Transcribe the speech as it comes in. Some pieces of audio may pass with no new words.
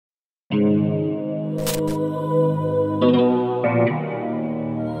There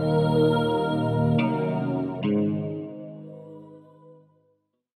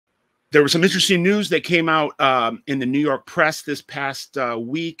was some interesting news that came out in the New York press this past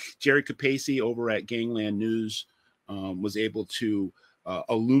week. Jerry Capacey over at Gangland News was able to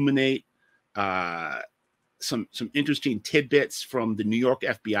illuminate some interesting tidbits from the New York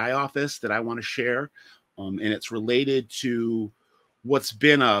FBI office that I want to share, and it's related to what's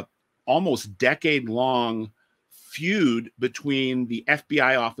been a almost decade-long feud between the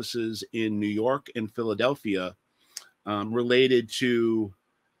FBI offices in New York and Philadelphia, related to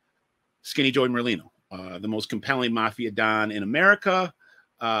Skinny Joey Merlino, the most compelling mafia don in America,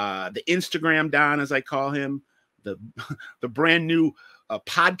 the Instagram don, as I call him, the brand new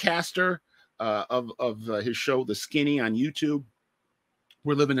podcaster of his show, The Skinny, on YouTube.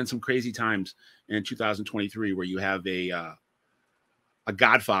 We're living in some crazy times in 2023 where you have a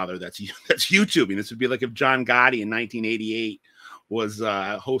godfather that's YouTubing. This would be like if John Gotti in 1988 was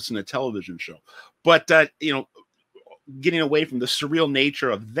hosting a television show. But getting away from the surreal nature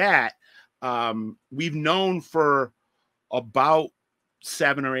of that, we've known for about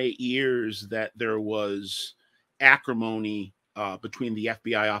 7 or 8 years that there was acrimony between the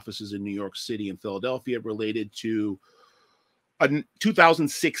FBI offices in New York City and Philadelphia related to a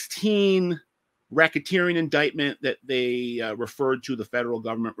 2016 racketeering indictment that they the federal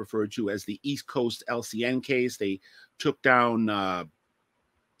government referred to as the East Coast LCN case. They took down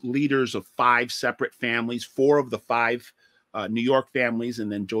leaders of 5 separate families, 4 of the 5 New York families, and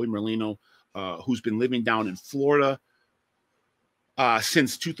then Joey Merlino, who's been living down in Florida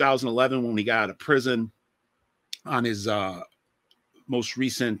since 2011 when he got out of prison on his most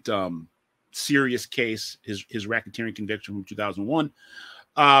recent serious case, his racketeering conviction from 2001.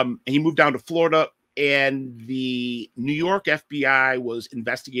 He moved down to Florida, and the New York FBI was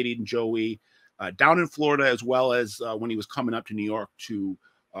investigating Joey down in Florida, as well as when he was coming up to New York to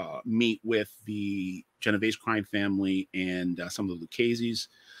meet with the Genovese crime family and some of the Lucchese's.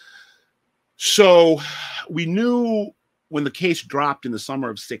 So we knew when the case dropped in the summer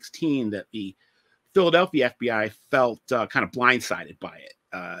of 2016 that the Philadelphia FBI felt kind of blindsided by it.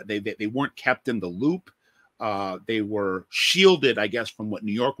 They weren't kept in the loop. They were shielded, I guess, from what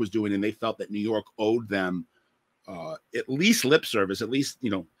New York was doing, and they felt that New York owed them at least lip service, at least,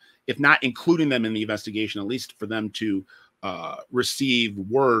 if not including them in the investigation, at least for them to receive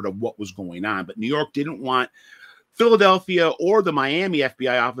word of what was going on. But New York didn't want Philadelphia or the Miami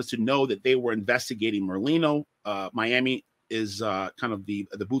FBI office to know that they were investigating Merlino. Miami is kind of the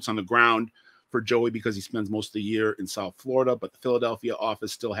boots on the ground for Joey because he spends most of the year in South Florida, but the Philadelphia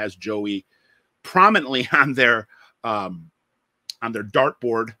office still has Joey prominently on their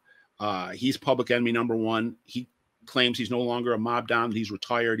dartboard. He's public enemy number 1. He claims he's no longer a mob don. He's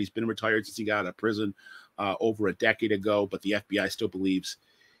retired. He's been retired since he got out of prison over a decade ago, but the FBI still believes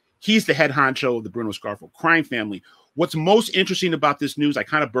he's the head honcho of the Bruno Scarfo crime family. What's most interesting about this news, I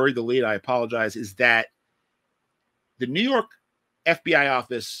kind of buried the lead, I apologize, is that the New York FBI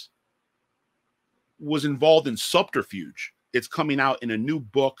office was involved in subterfuge. It's coming out in a new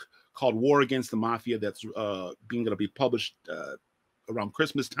book called War Against the Mafia that's going to be published around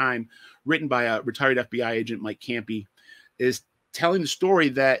Christmas time, written by a retired FBI agent, Mike Campy, is telling the story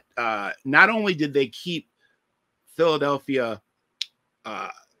that not only did they keep Philadelphia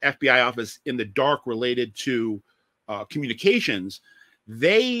FBI office in the dark related to communications,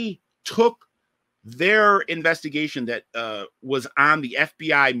 they took their investigation that was on the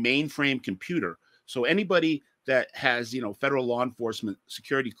FBI mainframe computer. So anybody that has, federal law enforcement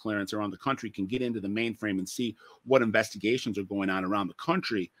security clearance around the country can get into the mainframe and see what investigations are going on around the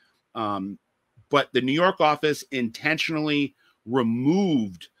country. But the New York office intentionally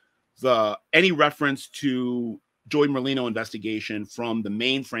removed any reference to Joey Merlino investigation from the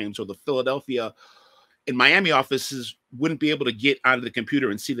mainframe, so the Philadelphia and Miami offices wouldn't be able to get onto the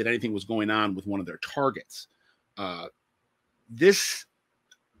computer and see that anything was going on with one of their targets.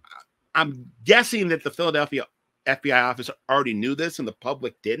 I'm guessing that the Philadelphia FBI office already knew this and the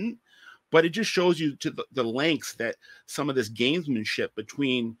public didn't, but it just shows you to the lengths that some of this gamesmanship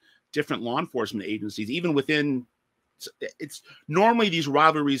between different law enforcement agencies, even within, it's normally these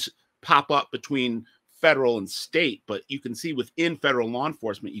rivalries pop up between federal and state, but you can see within federal law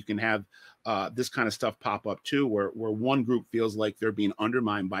enforcement, you can have this kind of stuff pop up too, where one group feels like they're being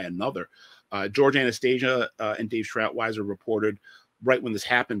undermined by another. George Anastasia and Dave Schratweiser reported right when this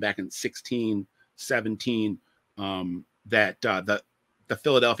happened back in 16, 17, that the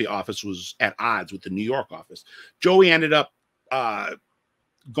Philadelphia office was at odds with the New York office. Joey ended up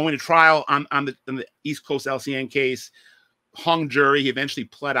going to trial on the East Coast LCN case. hung jury. He eventually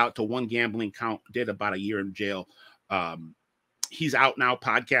pled out to one gambling count, did about a year in jail. He's out now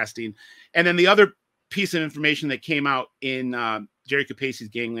podcasting. And then the other piece of information that came out in Jerry Capacey's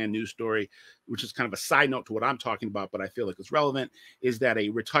Gangland news story, which is kind of a side note to what I'm talking about, but I feel like it's relevant, is that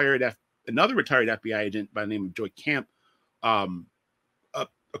another retired FBI agent by the name of Joy Camp,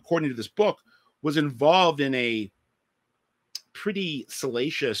 according to this book, was involved in a pretty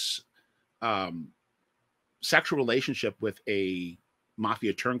salacious sexual relationship with a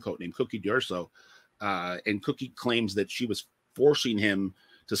Mafia turncoat named Cookie D'Urso. And Cookie claims that she was forcing him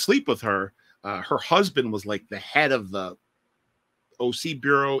to sleep with her. Her husband was like the head of the OC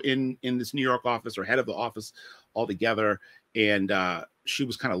bureau in this New York office, or head of the office altogether. And she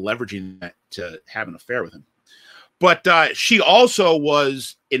was kind of leveraging that to have an affair with him. But she also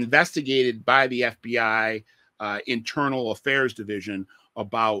was investigated by the FBI Internal Affairs Division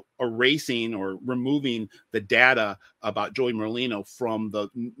about erasing or removing the data about Joey Merlino from the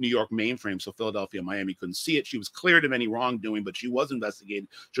New York mainframe. So Philadelphia, Miami couldn't see it. She was cleared of any wrongdoing, but she was investigated.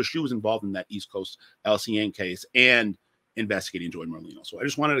 So she was involved in that East Coast LCN case and investigating Joey Merlino. So I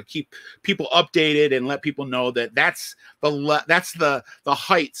just wanted to keep people updated and let people know that that's the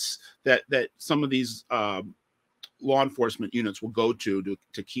heights that some of these law enforcement units will go to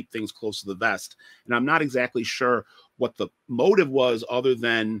keep things close to the vest. And I'm not exactly sure what the motive was, other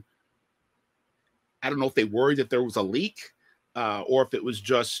than, I don't know if they worried that there was a leak or if it was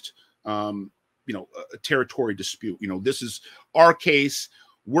just, a territory dispute. This is our case.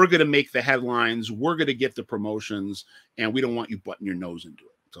 We're going to make the headlines. We're going to get the promotions, and we don't want you butting your nose into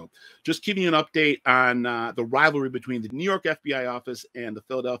it. So just giving you an update on the rivalry between the New York FBI office and the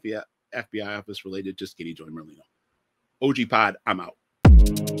Philadelphia FBI office related to Skinny Joey Merlino. OG Pod, I'm out.